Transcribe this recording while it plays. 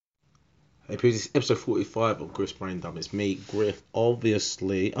Episode 45 of Griff's Braindump. It's me, Griff.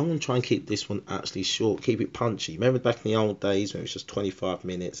 Obviously, I'm going to try and keep this one actually short, keep it punchy. Remember back in the old days when it was just 25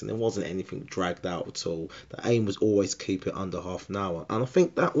 minutes and there wasn't anything dragged out at all? The aim was always to keep it under half an hour. And I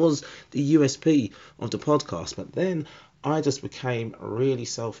think that was the USP of the podcast. But then I just became really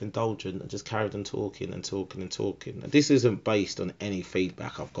self-indulgent and just carried on talking and talking and talking. And this isn't based on any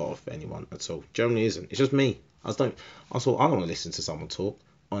feedback I've got of anyone at all. Generally isn't. It's just me. I thought I don't want to listen to someone talk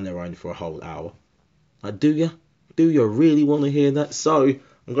on their own for a whole hour. Like, do you? Do you really want to hear that? So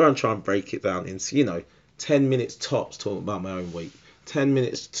I'm going to try and break it down into, 10 minutes tops talking about my own week. 10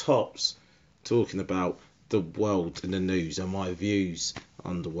 minutes tops talking about the world and the news and my views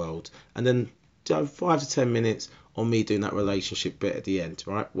on the world. And then 5 to 10 minutes on me doing that relationship bit at the end,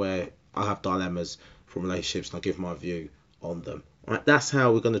 right? Where I have dilemmas from relationships and I give my view on them. Right? That's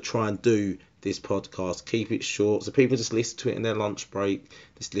how we're going to try and do this podcast. Keep it short so people just listen to it in their lunch break,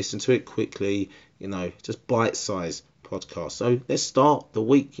 just listen to it quickly, just bite-sized podcast. So let's start the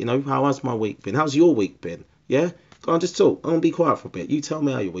week. How has my week been? How's your week been? Yeah, go on, just talk. I'm gonna be quiet for a bit. You tell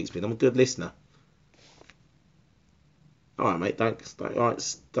me how your week's been. I'm a good listener. All right, mate.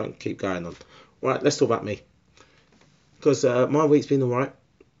 Don't keep going on. Right, let's talk about me, because my week's been all right.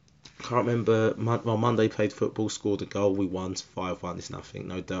 Can't remember. Monday played football, scored a goal, we won 5-1. It's nothing,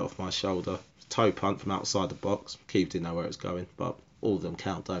 no dirt off my shoulder. Toe punt from outside the box. Keeper didn't know where it was going, but all of them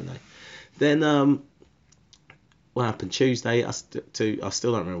count, don't they? Then what happened Tuesday? I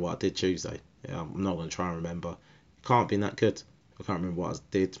still don't remember what I did Tuesday. Yeah, I'm not going to try and remember. It can't be that good. I can't remember what I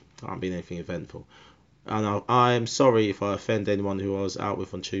did. Can't be anything eventful. And I'm sorry if I offend anyone who I was out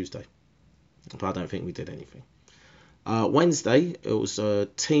with on Tuesday, but I don't think we did anything. Wednesday, it was a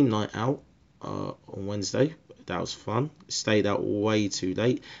team night out on Wednesday. That was fun. Stayed out way too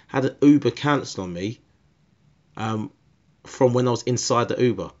late. Had an Uber cancel on me from when I was inside the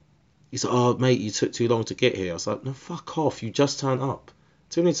Uber. He said, "Oh, mate, you took too long to get here." I was like, "No, fuck off. You just turned up."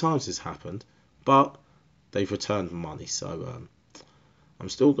 Too many times this happened. But they've returned money. So I'm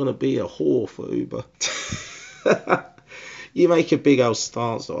still going to be a whore for Uber. You make a big old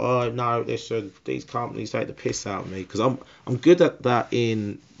stance. Oh no, these companies take the piss out of me, because I'm good at that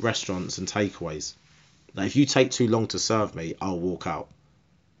in restaurants and takeaways. Like, if you take too long to serve me, I'll walk out,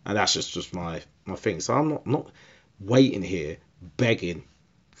 and that's just my thing. So I'm not waiting here begging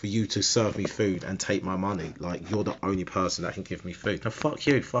for you to serve me food and take my money. Like, you're the only person that can give me food. No, fuck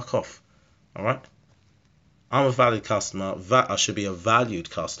you, fuck off. All right. I'm a valid customer. I should be a valued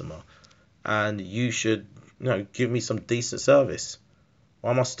customer, and you should give me some decent service.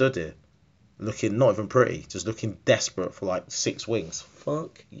 Why am I stood here looking not even pretty, just looking desperate for like 6 wings?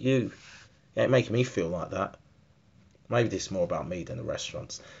 Fuck you. It ain't making me feel like that. Maybe this is more about me than the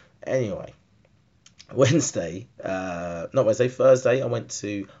restaurants. Anyway, Thursday, I went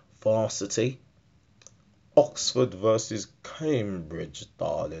to Varsity. Oxford versus Cambridge,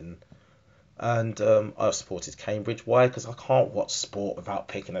 darling. And I supported Cambridge. Why? Because I can't watch sport without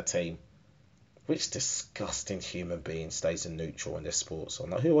picking a team. Which disgusting human being stays in neutral in this sports?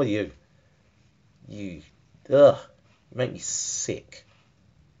 I'm like, who are you? You make me sick.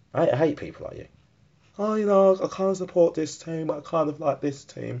 I hate people like you. Oh, I can't support this team. I kind of like this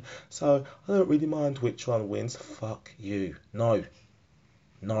team, so I don't really mind which one wins. Fuck you. No.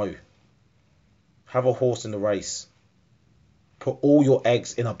 Have a horse in the race. Put all your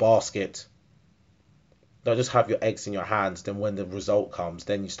eggs in a basket. Don't just have your eggs in your hands, then when the result comes,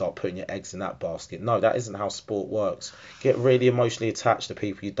 then you start putting your eggs in that basket. No, that isn't how sport works. Get really emotionally attached to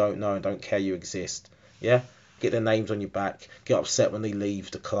people you don't know and don't care you exist. Yeah? Get their names on your back. Get upset when they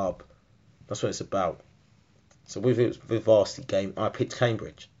leave the club. That's what it's about. So with Varsity game, I picked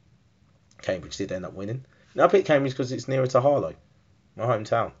Cambridge. Cambridge did end up winning. Now I picked Cambridge because it's nearer to Harlow, my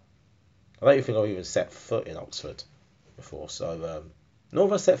hometown. I don't even think I've even set foot in Oxford before, so nor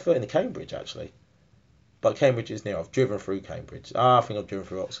have I set foot in Cambridge actually. But Cambridge is near. I've driven through Cambridge. I think I've driven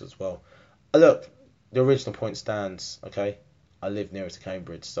through Oxford as well. Look, the original point stands, okay? I live nearer to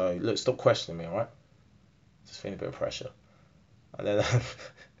Cambridge. So, look, stop questioning me, alright? Just feeling a bit of pressure. And then,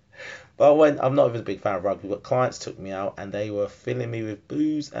 but I'm not even a big fan of rugby, but clients took me out and they were filling me with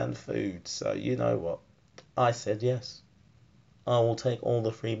booze and food. So, you know what? I said yes. I will take all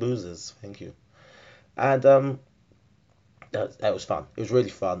the free boozes. Thank you. And, that was fun. It was really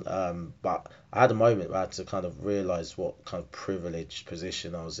fun. But I had a moment where I had to kind of realise what kind of privileged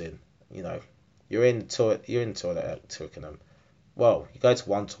position I was in. You're in the toilet at Twickenham. Well, you go to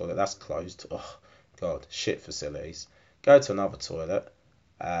one toilet, that's closed. Oh God, shit facilities. Go to another toilet.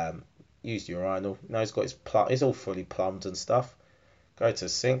 Use the urinal. It's got it's all fully plumbed and stuff. Go to a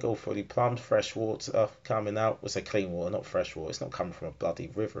sink, all fully plumbed, fresh water coming out. We'll say clean water, not fresh water. It's not coming from a bloody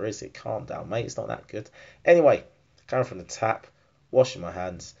river, is it? Calm down, mate. It's not that good. Anyway, coming from the tap, washing my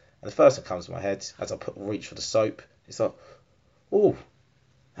hands, and the first thing that comes to my head as I reach for the soap, it's like, oh,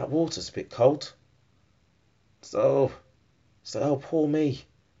 that water's a bit cold. So, oh, poor me.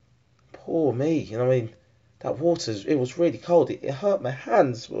 Poor me. You know what I mean? That water, it was really cold. It hurt my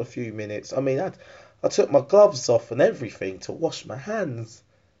hands for a few minutes. I mean, I took my gloves off and everything to wash my hands.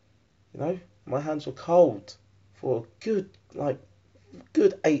 You know, my hands were cold for a good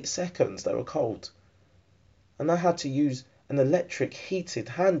 8 seconds. They were cold, and I had to use an electric heated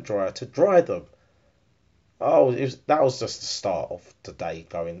hand dryer to dry them. Oh, that was just the start of the day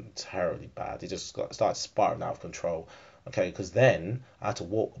going terribly bad. It just started spiraling out of control. Okay, because then I had to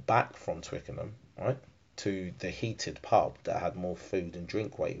walk back from Twickenham, right, to the heated pub that had more food and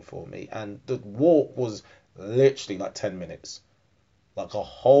drink waiting for me, and the walk was literally like 10 minutes, like a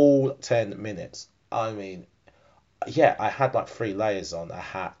whole 10 minutes. I mean, yeah, I had like 3 layers on, a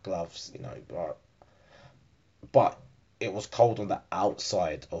hat, gloves, you know, but it was cold on the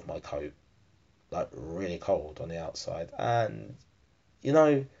outside of my coat, like really cold on the outside. And you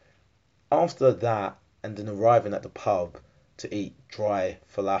know, after that, and then arriving at the pub to eat dry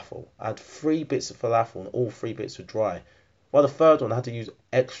falafel, I had 3 bits of falafel and all 3 bits were dry. While the third one I had to use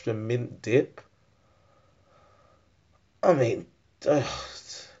extra mint dip. I mean, the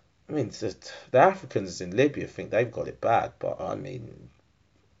Africans in Libya think they've got it bad, but I mean,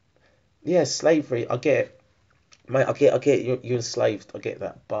 yeah, slavery. I get it, mate. I get you're enslaved. I get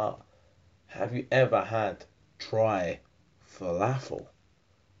that, but have you ever had dry falafel?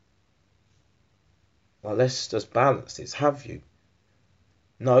 Like, let's just balance this. Have you?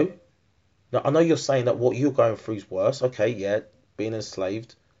 No. No, I know you're saying that what you're going through is worse. Okay, yeah, being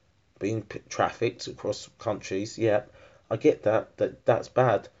enslaved, being trafficked across countries. Yeah, I get that. That's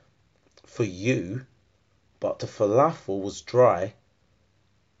bad for you, but the falafel was dry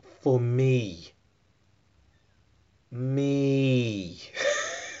for me. Me.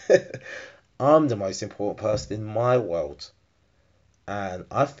 I'm the most important person in my world. And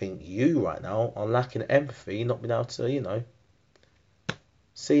I think you right now are lacking empathy, not being able to,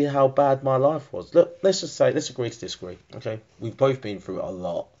 see how bad my life was. Look, let's agree to disagree. Okay, we've both been through a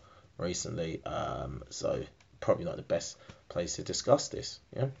lot recently, so probably not the best place to discuss this.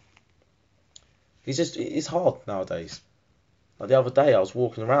 Yeah, it's hard nowadays. Like the other day, I was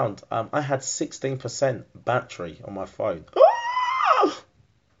walking around. I had 16% battery on my phone.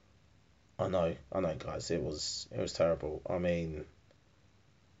 I know, guys. It was terrible. I mean,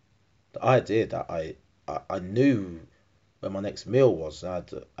 the idea that I knew where my next meal was. I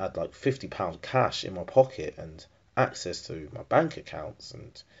had like £50 cash in my pocket and access to my bank accounts,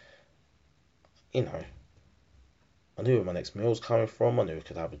 and you know, I knew where my next meal was coming from. I knew I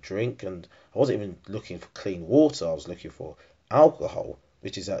could have a drink, and I wasn't even looking for clean water. I was looking for alcohol,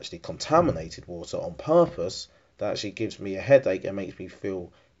 which is actually contaminated water on purpose. That actually gives me a headache and makes me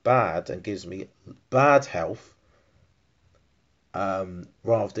feel bad and gives me bad health.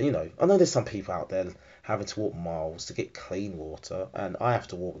 Rather than, I know there's some people out there having to walk miles to get clean water, and I have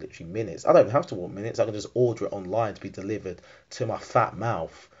to walk literally minutes. I don't have to walk minutes. I can just order it online to be delivered to my fat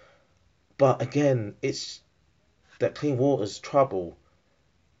mouth. But again, it's that clean water's trouble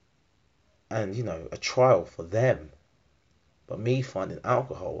and, a trial for them. But me finding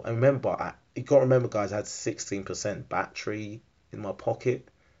alcohol, and remember, you got to remember, guys, I had 16% battery in my pocket.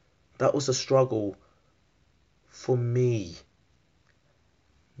 That was a struggle for me.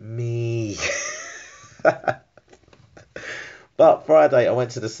 Me. But Friday, I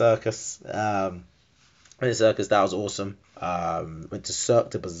went to the circus. That was awesome. Went to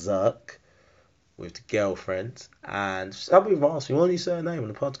Cirque de Berserk with the girlfriend, and some people asked me, "Why do you say her name on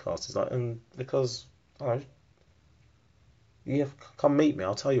the podcast?" It's like, because I don't know, you have come meet me.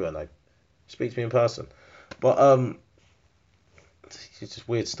 I'll tell you her name. Speak to me in person. But she's just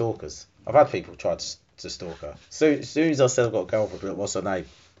weird stalkers. I've had people try to stalk her. So as soon as I said I've got a girlfriend, but what's her name?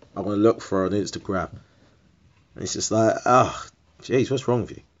 I'm gonna look for her on Instagram. And it's just like, oh, jeez, what's wrong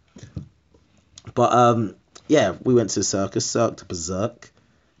with you? But yeah, we went to the circus, Cirque de Berserk,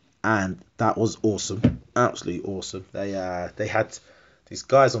 and that was awesome, absolutely awesome. They had these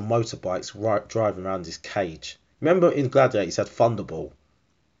guys on motorbikes driving around this cage. Remember in Gladiators had Thunderball,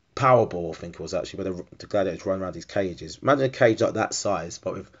 Powerball, I think it was actually, where the gladiators run around these cages. Imagine a cage like that size,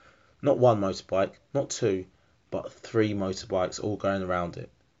 but with not one motorbike, not two, but 3 motorbikes all going around it.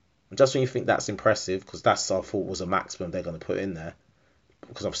 And just when you think that's impressive, because that's I thought was a maximum they're going to put in there,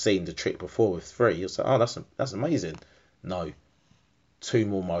 because I've seen the trick before with 3, you'll say, oh, that's amazing. No, 2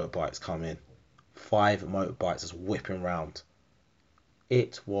 more motorbikes come in, 5 motorbikes just whipping around.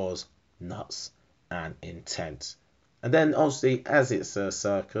 It was nuts and intense. And then obviously, as it's a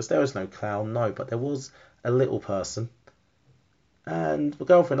circus, there was no clown, no, but there was a little person. And my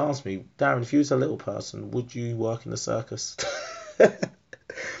girlfriend asked me, Darren, if you was a little person, would you work in the circus?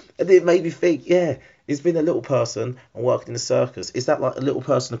 And it made me think, yeah, it's been a little person and worked in the circus. Is that like a little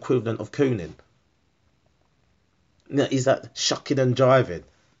person equivalent of cooning? Is that shucking and jiving?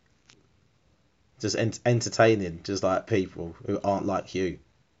 Just entertaining, just like people who aren't like you,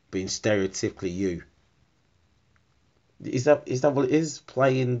 being stereotypically you. Is that what it is?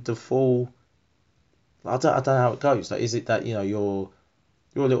 Playing the full. I don't know how it goes. Like, is it that you're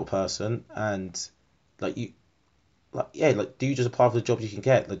a little person and like you like yeah like do you just apply for the jobs you can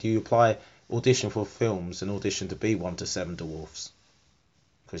get? Like, do you apply audition for films and audition to be one to seven dwarfs?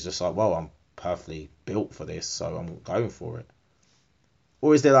 Because it's just like, well, I'm perfectly built for this, so I'm going for it.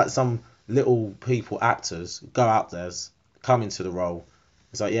 Or is there like some little people actors go out there, come into the role?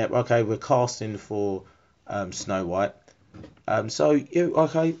 It's like, yeah, okay, we're casting for Snow White. So you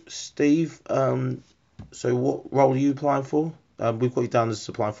okay, Steve? So what role are you applying for? We've got you down as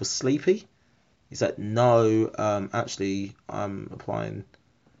applying for Sleepy. He said, no, actually, I'm applying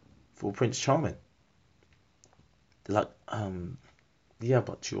for Prince Charming. They're like, yeah,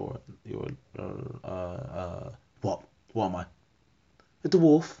 but you're what? What am I? A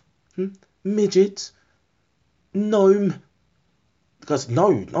dwarf? Hmm? Midget? Gnome? Because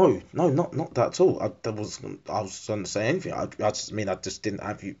no, not that at all. I was going to say anything. I just mean I just didn't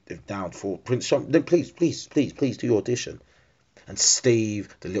have you down for Prince Charming. No, please do your audition. And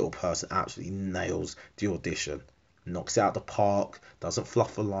Steve, the little person, absolutely nails the audition. Knocks it out the park, doesn't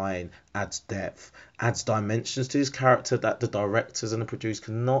fluff a line, adds depth, adds dimensions to his character that the directors and the producers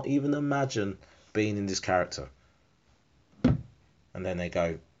cannot even imagine being in this character. And then they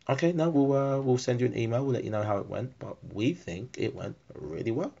go, okay, no, we'll send you an email, we'll let you know how it went, but we think it went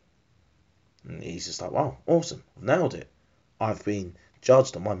really well. And he's just like, wow, awesome, nailed it. I've been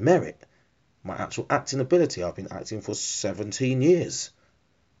judged on my merit, my actual acting ability. I've been acting for 17 years.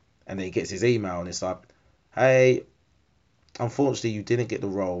 And then he gets his email and it's like, hey, unfortunately you didn't get the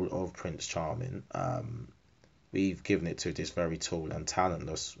role of Prince Charming. We've given it to this very tall and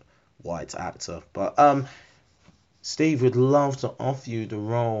talentless white actor. But Steve would love to offer you the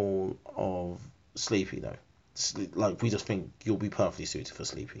role of Sleepy though. Like, we just think you'll be perfectly suited for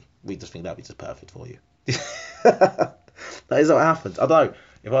Sleepy. We just think that'd be just perfect for you. That is what happens. I don't know.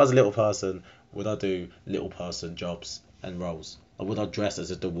 If I was a little person, would I do little person jobs and roles? Or would I dress as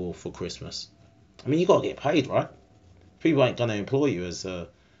a dwarf for Christmas? I mean, you gotta get paid, right? People ain't gonna employ you as a,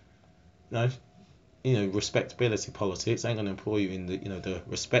 no, respectability politics ain't gonna employ you in the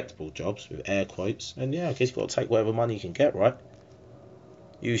respectable jobs with air quotes. And yeah, I guess you gotta take whatever money you can get, right?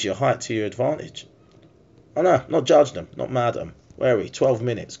 Use your height to your advantage. Oh no, not judging them, not mad at them. Where are we? 12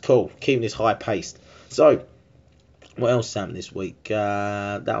 minutes. Cool. Keeping this high paced. So, what else happened this week?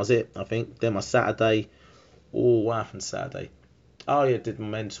 That was it, I think. Then my Saturday. Oh, what happened Saturday? Oh yeah, did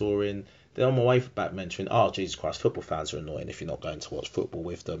my mentoring. Then on my way back mentoring. Oh Jesus Christ, football fans are annoying if you're not going to watch football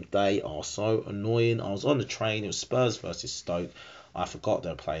with them. They are so annoying. I was on the train. It was Spurs versus Stoke. I forgot they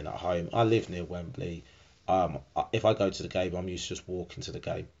were playing at home. I live near Wembley. If I go to the game, I'm used to just walking to the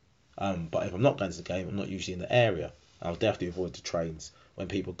game. But if I'm not going to the game, I'm not usually in the area. I'll definitely avoid the trains when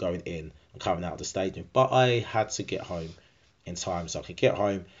people are going in and coming out of the stadium. But I had to get home in time so I could get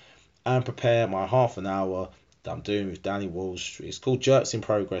home and prepare my half an hour that I'm doing with Danny Walsh. It's called Jerks in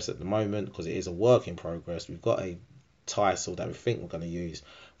Progress at the moment because it is a work in progress. We've got a title that we think we're going to use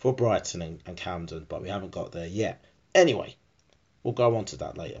for Brighton and Camden, but we haven't got there yet. Anyway, we'll go on to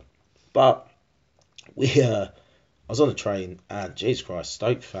that later. But I was on the train and Jesus Christ,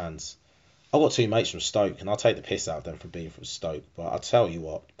 Stoke fans. I've got two mates from Stoke and I'll take the piss out of them for being from Stoke, but I'll tell you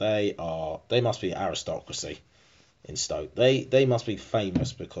what, they must be aristocracy in Stoke. They must be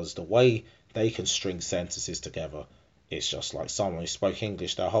famous because the way they can string sentences together, it's just like someone who spoke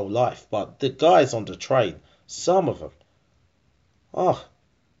English their whole life. But the guys on the train, some of them, oh,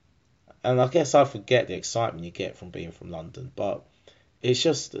 and I guess I forget the excitement you get from being from London, but it's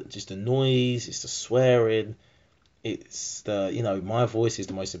just the noise, it's the swearing, it's my voice is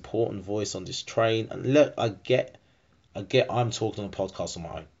the most important voice on this train. And look, I get I'm talking on a podcast on my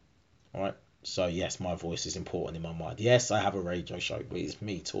own, all right? So yes, my voice is important in my mind. Yes, I have a radio show, but it's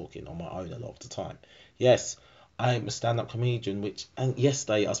me talking on my own a lot of the time. Yes, I'm a stand-up comedian, and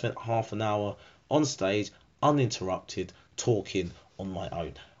yesterday I spent half an hour on stage, uninterrupted, talking on my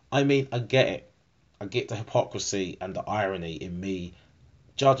own. I mean, I get it. I get the hypocrisy and the irony in me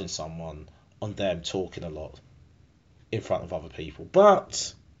judging someone on them talking a lot in front of other people.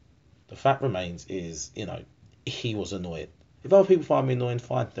 But the fact remains is, he was annoyed. If other people find me annoying,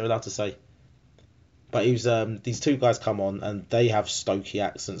 fine, they're allowed to say. But he was these two guys come on and they have Stokey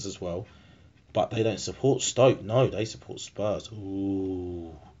accents as well, but they don't support Stoke. No, they support Spurs.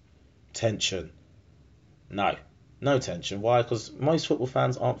 Ooh, tension. No, no tension. Why? Because most football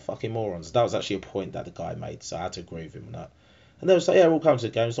fans aren't fucking morons. That was actually a point that the guy made, so I had to agree with him on that. And they were like, yeah, we'll come to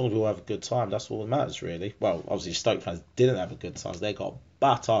the game as long as we all have a good time. That's all that matters, really. Well, obviously, Stoke fans didn't have a good time. They got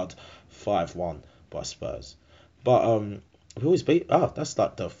battered 5-1 by Spurs. But we always beat. Oh, that's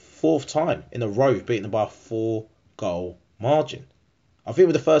like the fourth time in a row we've beaten them by a 4-goal margin. I think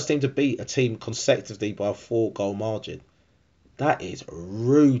we're the first team to beat a team consecutively by a 4-goal margin. That is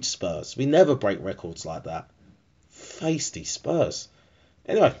rude, Spurs. We never break records like that. Feisty Spurs.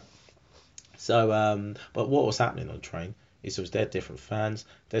 Anyway, so but what was happening on the train is there was their different fans.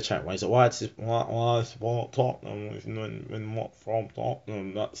 They're chatting away. So why support Tottenham when what from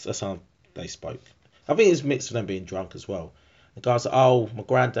Tottenham? That's how they spoke. I think it's mixed with them being drunk as well. The guy's like, oh, my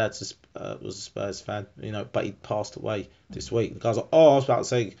granddad was a Spurs fan, but he passed away this week. The guy's like, oh, I was about to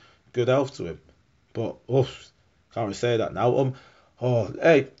say good health to him, but can't really say that now. Oh,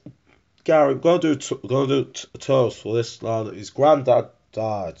 hey, Gary, go do a toast for this lad. His granddad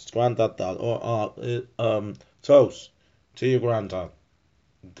died. His granddad died. Toast to your granddad.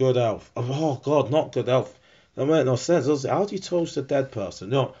 Good health. Oh God, not good health. That made no sense. How do you toast a dead person?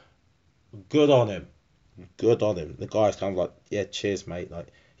 Good on him. Good on him. The guy's kind of like, yeah, cheers, mate. Like,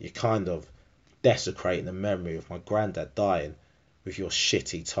 you're kind of desecrating the memory of my granddad dying with your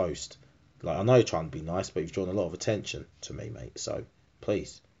shitty toast. Like, I know you're trying to be nice, but you've drawn a lot of attention to me, mate. So,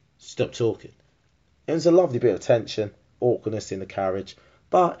 please, stop talking. It was a lovely bit of tension, awkwardness in the carriage,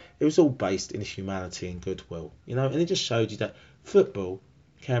 but it was all based in humanity and goodwill, and it just showed you that football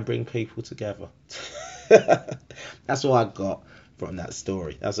can bring people together. That's what I got from that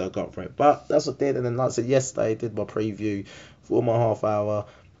story. That's what I got from it. But that's what I did. And then, like I said, yesterday I did my preview for my half hour.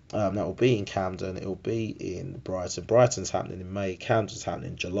 That will be in Camden. It will be in Brighton. Brighton's happening in May. Camden's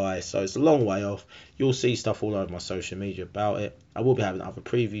happening in July. So it's a long way off. You'll see stuff all over my social media about it. I will be having other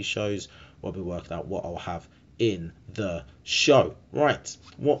preview shows. I'll be working out what I'll have in the show. Right.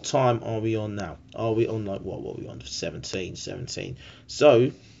 What time are we on now? Are we on what are we on? 17.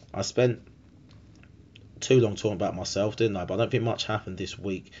 So I spent too long talking about myself, didn't I? But I don't think much happened this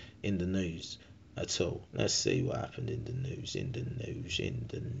week in the news at all. Let's see what happened in the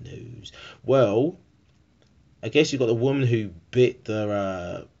news. Well, I guess you've got the woman who bit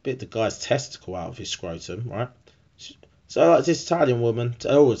the guy's testicle out of his scrotum, right? So like this Italian woman,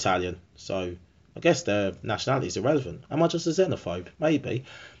 they're all Italian, so I guess their nationality is irrelevant. Am I just a xenophobe? Maybe.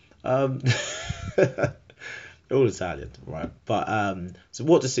 All Italian, right? But so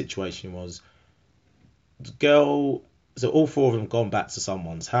what the situation was, the girl, so all four of them gone back to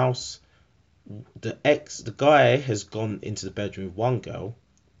someone's house. The guy has gone into the bedroom with one girl,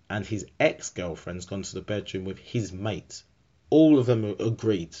 and his ex-girlfriend's gone to the bedroom with his mate. All of them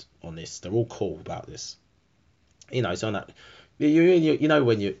agreed on this. They're all cool about this. So that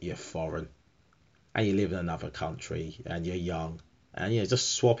when you're foreign and you live in another country and you're young and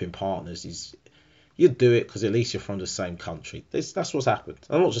just swapping partners you'd do it because at least you're from the same country. That's what's happened.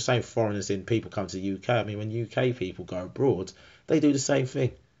 I'm not just saying foreigners in people come to the UK. I mean, when UK people go abroad, they do the same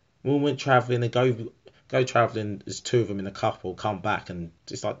thing. When we went travelling, they go travelling, there's two of them in a couple, come back, and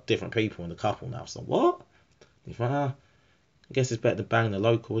it's like different people in the couple now. So what? You think, I guess it's better to bang the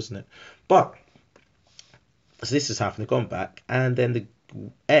local, isn't it? But so this has happened. They've gone back, and then the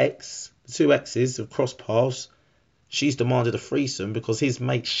two exes have crossed paths. She's demanded a threesome because his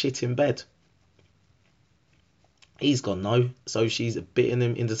mate shit in bed. He's gone no, so she's bitten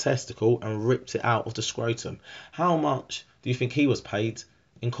him in the testicle and ripped it out of the scrotum. How much do you think he was paid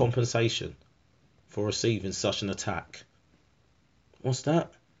in compensation for receiving such an attack? What's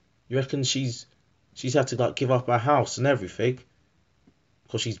that? You reckon she's had to give up her house and everything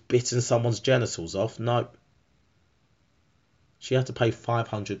because she's bitten someone's genitals off? Nope. She had to pay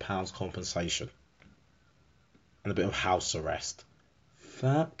 £500 compensation and a bit of house arrest.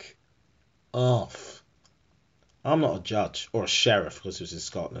 Fuck off. I'm not a judge or a sheriff because it was in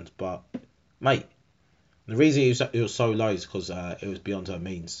Scotland, but mate, the reason it was so low is because it was beyond her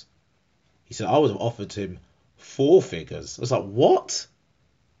means. He said I would have offered him 4 figures. I was like, what?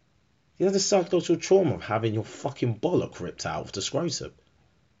 You know the psychological trauma of having your fucking bollock ripped out of the scrotum.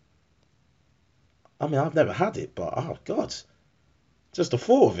 I mean, I've never had it, but oh god, just the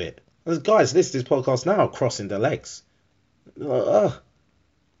thought of it. There's guys listening to this podcast now crossing their legs.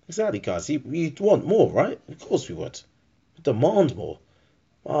 Exactly, guys. You'd want more, right? Of course we would. Demand more.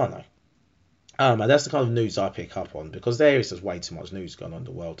 Oh, no. Oh, man, that's the kind of news I pick up on because there is just way too much news going on in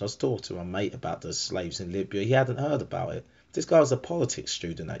the world. I was talking to my mate about the slaves in Libya. He hadn't heard about it. This guy was a politics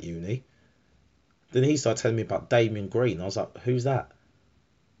student at uni. Then he started telling me about Damien Green. I was like, who's that?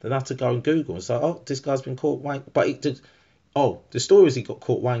 Then I had to go and Google. It's like, oh, this guy's been caught wanking. But the story is he got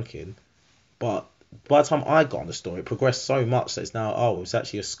caught wanking. But by the time I got on the story, it progressed so much that it's now, oh, it was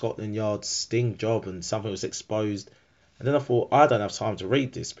actually a Scotland Yard sting job and something was exposed. And then I thought, I don't have time to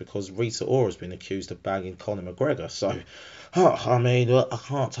read this because Rita Ora has been accused of banging Conor McGregor. So, I mean, I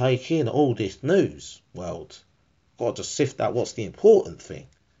can't take in all this news world. Got to sift out what's the important thing.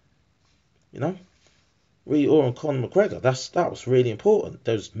 You know? Rita Ora and Conor McGregor, that was really important.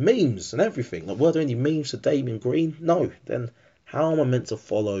 There's memes and everything. Like, were there any memes for Damien Green? No. Then how am I meant to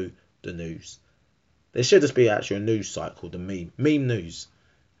follow the news? There should just be actually a news site called the Meme News.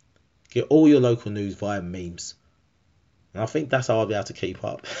 Get all your local news via memes. And I think that's how I'll be able to keep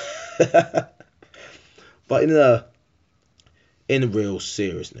up. But in real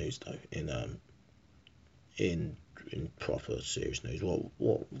serious news though, in proper serious news,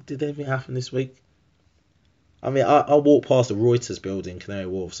 what did anything happen this week? I mean, I walked past the Reuters building, Canary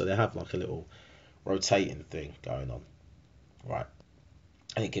Wharf, so they have like a little rotating thing going on, right?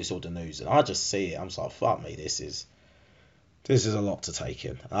 And it gives all the news, and I just see it. I'm just like, fuck me, this is a lot to take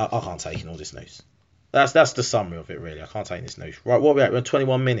in. I can't take in all this news. That's the summary of it, really. I can't take in this news. Right, what are we at? We're at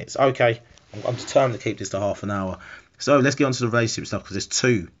 21 minutes. Okay, I'm determined to keep this to half an hour. So let's get on to the relationship stuff because there's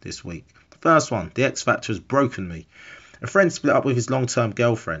two this week. The first one, the X Factor has broken me. A friend split up with his long-term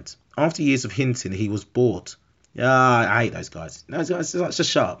girlfriend. After years of hinting, he was bored. Yeah, I hate those guys. Those guys are just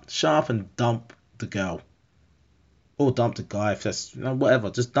shut up and dump the girl. Or dump the guy, if that's, whatever,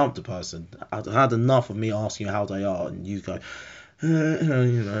 just dump the person. I've had enough of me asking you how they are, and you go,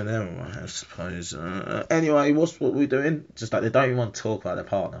 never mind, I suppose. Anyway, what we doing? Just like they don't even want to talk about their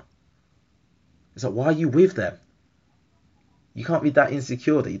partner. It's like, why are you with them? You can't be that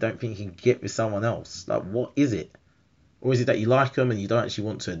insecure that you don't think you can get with someone else. Like, what is it? Or is it that you like them and you don't actually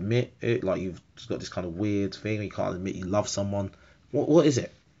want to admit it? Like, you've just got this kind of weird thing, you can't admit you love someone. What is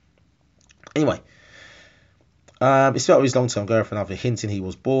it? Anyway. He split up with his long-term girlfriend after hinting he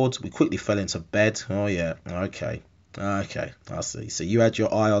was bored. We quickly fell into bed. Oh, yeah. Okay, I see. So you had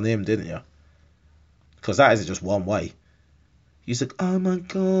your eye on him, didn't you? Because that isn't just one way. You said, oh, my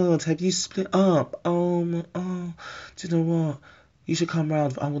God, have you split up? Do you know what? You should come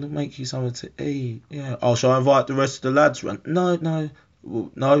round. I want to make you something to eat. Yeah. Oh, shall I invite the rest of the lads round? No.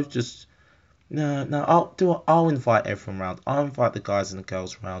 I'll invite everyone round. I'll invite the guys and the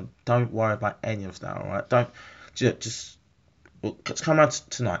girls round. Don't worry about any of that, all right? Don't. Just come around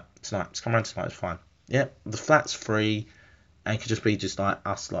tonight. Just come around tonight. It's fine. Yeah, the flat's free, and it could just be just like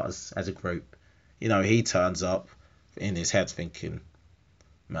us, like as a group. You know, he turns up in his head thinking,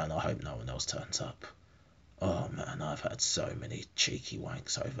 man, I hope no one else turns up. Oh man, I've had so many cheeky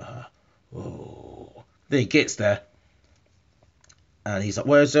wanks over her. Oh. Then he gets there, and he's like,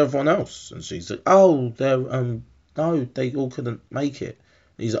 where's everyone else? And she's like, oh, they're no, they all couldn't make it.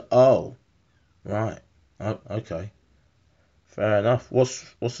 And he's like, oh, right. Oh, okay. Fair enough. What's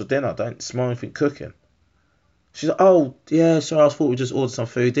for dinner? Don't smell anything cooking. She's like, oh, yeah, sorry, I thought we just ordered some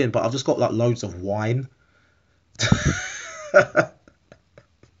food in, but I've just got like loads of wine.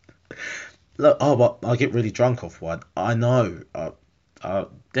 Look, but I get really drunk off wine. I know.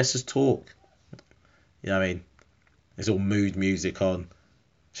 Let's just talk. You know what I mean? There's all mood music on.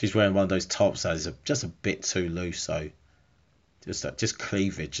 She's wearing one of those tops that is just a bit too loose, so just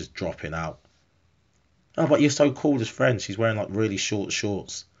cleavage just dropping out. Oh, but you're so cool as friends. She's wearing like really short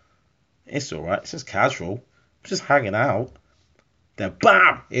shorts. It's alright. It's just casual. It's just hanging out. Then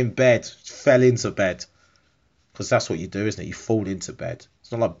BAM! In bed. Fell into bed. Because that's what you do, isn't it? You fall into bed.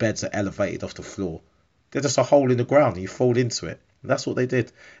 It's not like beds are elevated off the floor. They're just a hole in the ground and you fall into it. And that's what they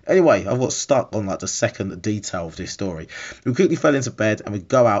did. Anyway, I got stuck on like the second detail of this story. We quickly fell into bed and we'd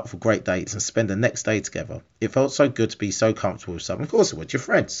go out for great dates and spend the next day together. It felt so good to be so comfortable with someone. Of course it would. Your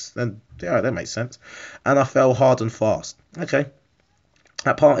friends. Then yeah, that makes sense. And I fell hard and fast. Okay.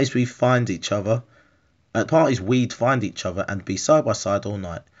 At parties we'd find each other and be side by side all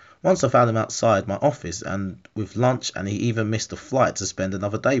night. Once I found him outside my office and with lunch, and he even missed a flight to spend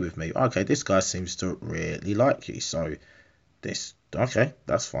another day with me. Okay, this guy seems to really like you, so okay,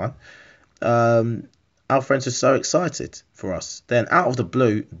 that's fine. Our friends are so excited for us. Then out of the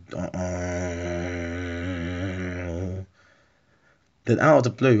blue,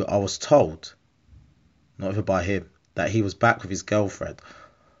 I was told, not even by him, that he was back with his girlfriend.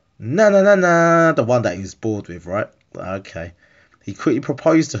 The one that he was bored with, right? Okay. He quickly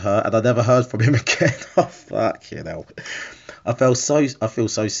proposed to her, and I never heard from him again. Oh, fuck, you know. I feel so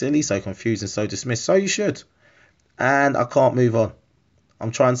silly, so confused, and so dismissed. So you should. And I can't move on.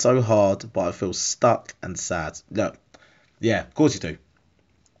 I'm trying so hard, but I feel stuck and sad. Look, Yeah, of course you do.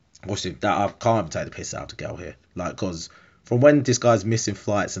 Of course you do. That I can't even take the piss out of the girl here. Like, because from when this guy's missing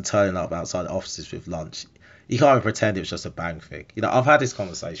flights and turning up outside the offices with lunch, you can't even pretend it was just a bang thing. I've had this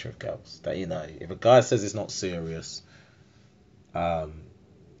conversation with girls that, if a guy says it's not serious, um,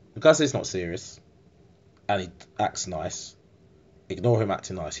 the guy says it's not serious and he acts nice, ignore him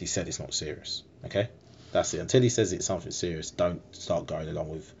acting nice. He said it's not serious. Okay? That's it. Until he says it's something serious, don't start going along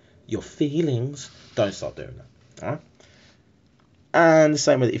with your feelings. Don't start doing that. Alright? And the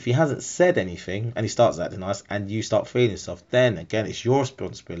same way, if he hasn't said anything and he starts acting nice and you start feeling stuff, then again, it's your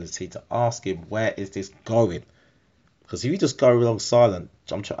responsibility to ask him, where is this going? Because if you just go along silent,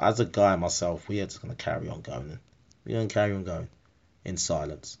 as a guy myself, we are just going to carry on going. We're going to carry on going in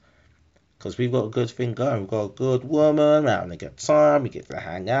silence. Because we've got a good thing going. We've got a good woman. We're having a good time. We get to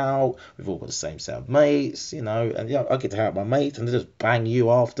hang out. We've all got the same set of mates, And I get to hang out with my mates and they just bang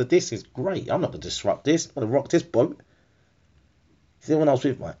you after. This is great. I'm not going to disrupt this. I'm going to rock this boat. See, when I was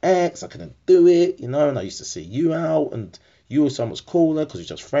with my ex, I couldn't do it, and I used to see you out, and you were so much cooler because we're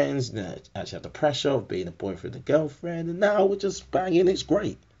just friends. You didn't actually have the pressure of being a boyfriend and girlfriend, and now we're just banging. It's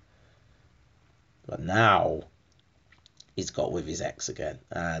great. But now he's got with his ex again,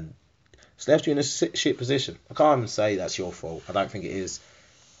 and it's left you in a shit position. I can't even say that's your fault. I don't think it is.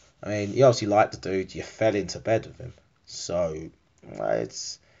 I mean, you obviously liked the dude. You fell into bed with him, so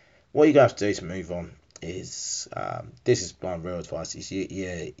it's what you're gonna have to do to move on. Is this is my real advice, is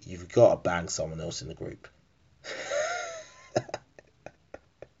you've got to bang someone else in the group.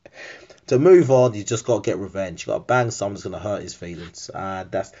 To move on, you just got to get revenge. You got to bang someone who's going to hurt his feelings, and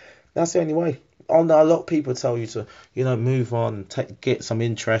that's the only way. I know a lot of people tell you to move on, get some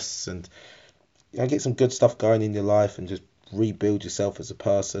interests, and get some good stuff going in your life, and just rebuild yourself as a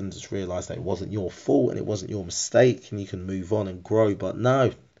person. Just realize that it wasn't your fault and it wasn't your mistake, and you can move on and grow. But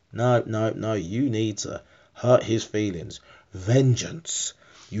no, you need to hurt his feelings. Vengeance.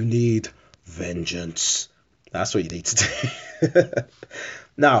 You need vengeance. That's what you need to do.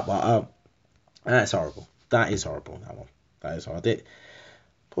 No, but that's horrible. That is horrible. That is horrible.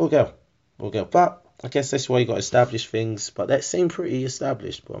 Poor girl. But I guess that's why you got to establish things. But that seemed pretty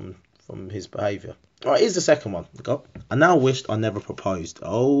established from his behaviour. Alright, here's the second one. I now wished I never proposed.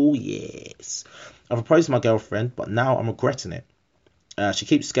 Oh yes. I proposed to my girlfriend, but now I'm regretting it. She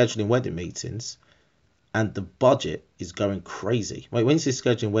keeps scheduling wedding meetings, and the budget is going crazy. Wait, when she's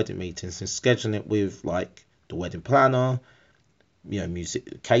scheduling wedding meetings and scheduling it with like the wedding planner,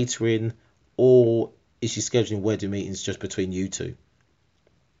 music, catering, or is she scheduling wedding meetings just between you two?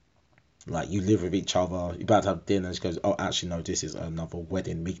 Like you live with each other, you're about to have dinner, and she goes, "Oh, actually no, this is another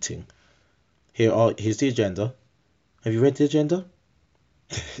wedding meeting. Here's the agenda. Have you read the agenda?"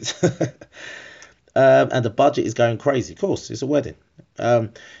 And the budget is going crazy. Of course, it's a wedding.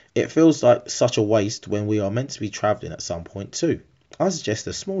 It feels like such a waste when we are meant to be travelling at some point too. I suggest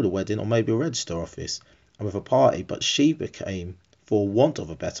a smaller wedding or maybe a register office and with a party, but she became, for want of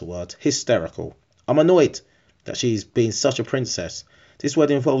a better word, hysterical. I'm annoyed that she's been such a princess. This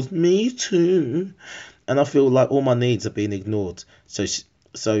wedding involves me too, and I feel like all my needs are being ignored, so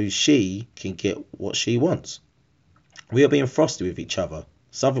she can get what she wants. We are being frosty with each other,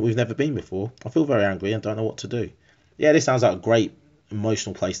 something we've never been before. I feel very angry and don't know what to do. Yeah, this sounds like a great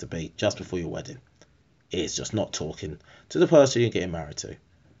emotional place to be just before your wedding. It's just not talking to the person you're getting married to.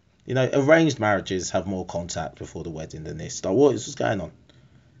 Arranged marriages have more contact before the wedding than this. Like, what is going on?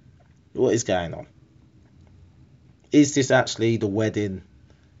 What is going on? Is this actually the wedding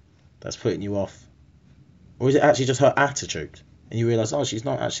that's putting you off? Or is it actually just her attitude? And you realise, oh, she's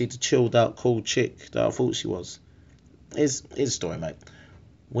not actually the chilled out, cool chick that I thought she was. Here's the story, mate.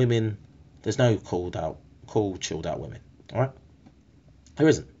 Women, there's no cool, chilled out women. Alright? There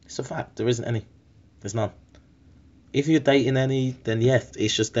isn't. It's a fact. There isn't any. There's none. If you're dating any, then yes,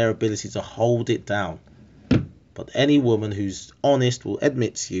 it's just their ability to hold it down. But any woman who's honest will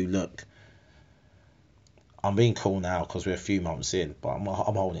admit to you, look, I'm being cool now because we're a few months in, but I'm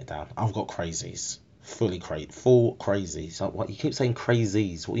holding it down. I've got crazies. Full crazies. Like, what, you keep saying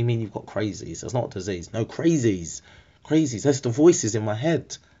crazies. What do you mean you've got crazies? That's not a disease. No, crazies. Crazies. That's the voices in my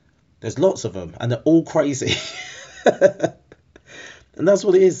head. There's lots of them, and they're all crazy. And that's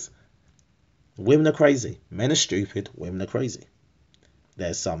what it is. Women are crazy. Men are stupid. Women are crazy.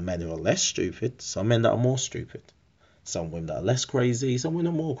 There's some men who are less stupid. Some men that are more stupid. Some women that are less crazy. Some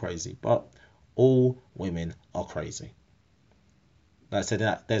women are more crazy. But all women are crazy. Like I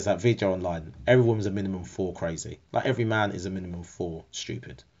said, there's that video online. Every woman's a minimum 4 crazy. Like every man is a minimum 4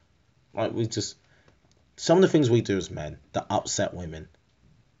 stupid. Like some of the things we do as men that upset women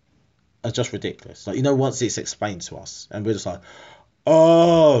are just ridiculous. Like, once it's explained to us and we're just like,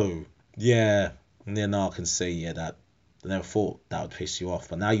 oh, yeah, now I can see, that I never thought that would piss you off.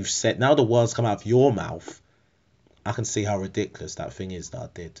 But now the words come out of your mouth, I can see how ridiculous that thing is that I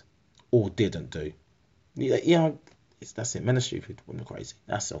did or didn't do. Yeah, that's it. Men are stupid, women are crazy.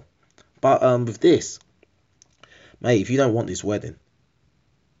 That's all. But with this, mate, if you don't want this wedding,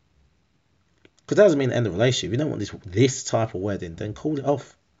 because that doesn't mean the end of the relationship. If you don't want this type of wedding, then call it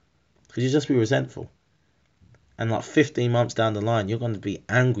off. Because you just be resentful. And like 15 months down the line, you're going to be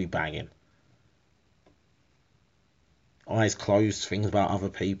angry banging. Eyes closed, things about other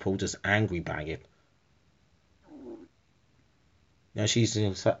people, just angry banging. Now she's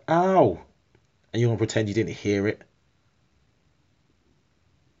going to say, ow! And you're going to pretend you didn't hear it.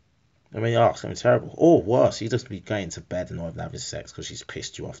 I mean, oh, it's going to be terrible. Or worse, you just be going to bed and not even having sex because she's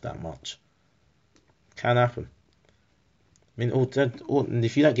pissed you off that much. Can happen. I mean, and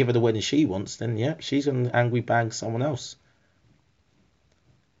if you don't give her the wedding she wants, then yeah, she's going to angry bang someone else.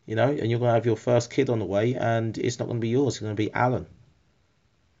 You know, and you're going to have your first kid on the way, and it's not going to be yours. It's going to be Alan.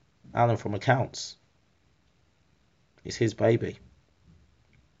 Alan from accounts. It's his baby.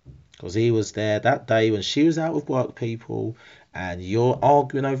 Because he was there that day when she was out with work people, and you're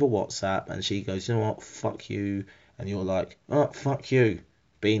arguing over WhatsApp, and she goes, you know what, fuck you. And you're like, oh, fuck you.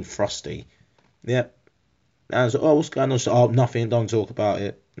 Being frosty. Yep. And I was like, oh, what's going on? She's like, oh, nothing, don't talk about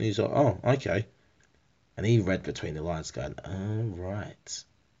it. And he's like, oh, okay. And he read between the lines going, oh, right.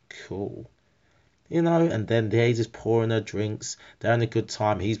 Cool. You know, and then they're just pouring her drinks. They're having a good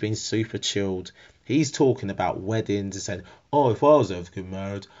time. He's been super chilled. He's talking about weddings and saying, oh, if I was ever to get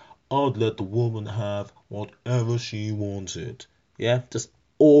married, I'd let the woman have whatever she wanted. Yeah, just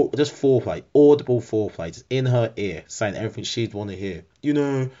foreplay, audible foreplay, just in her ear, saying everything she'd want to hear. You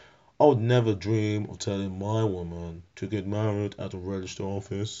know, I would never dream of telling my woman to get married at a register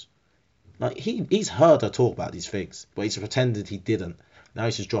office. Like, he's heard her talk about these things, but he's pretended he didn't. Now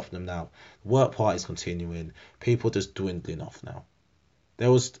he's just dropping them now. The work party's continuing. People are just dwindling off now.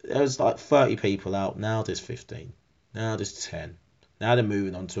 There was like 30 people out. Now there's 15. Now there's 10. Now they're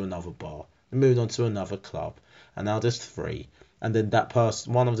moving on to another bar. They're moving on to another club. And now there's 3. And then that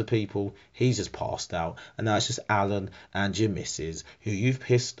person, one of the people, he's just passed out. And now it's just Alan and your missus, who you've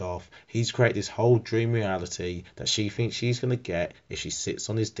pissed off. He's created this whole dream reality that she thinks she's going to get if she sits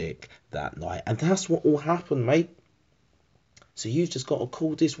on his dick that night. And that's what will happen, mate. So you've just got to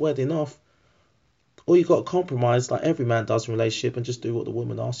call this wedding off. Or you've got to compromise like every man does in a relationship and just do what the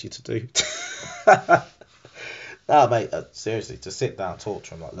woman asks you to do. Nah, mate, seriously, to sit down, talk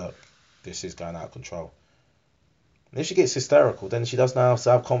to him like, look, this is going out of control. And if she gets hysterical, then she doesn't know how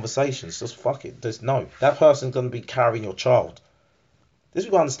to have conversations. Just fuck it. That person's going to be carrying your child. This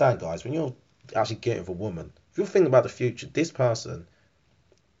is what I understand, guys. When you're actually getting with a woman, if you're thinking about the future, this person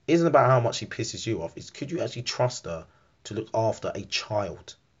isn't about how much she pisses you off. It's could you actually trust her to look after a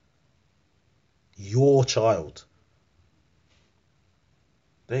child? Your child.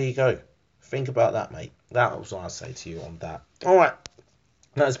 There you go. Think about that, mate. That was what I say to you on that. All right.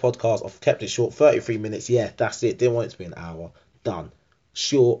 That's the podcast. I've kept it short. 33 minutes. Yeah, that's it. Didn't want it to be an hour. Done.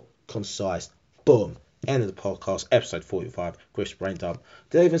 Short, concise. Boom. End of the podcast. Episode 45. Griff's Brain Dump.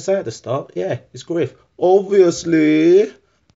 Did I even say at the start? Yeah, it's Griff. Obviously.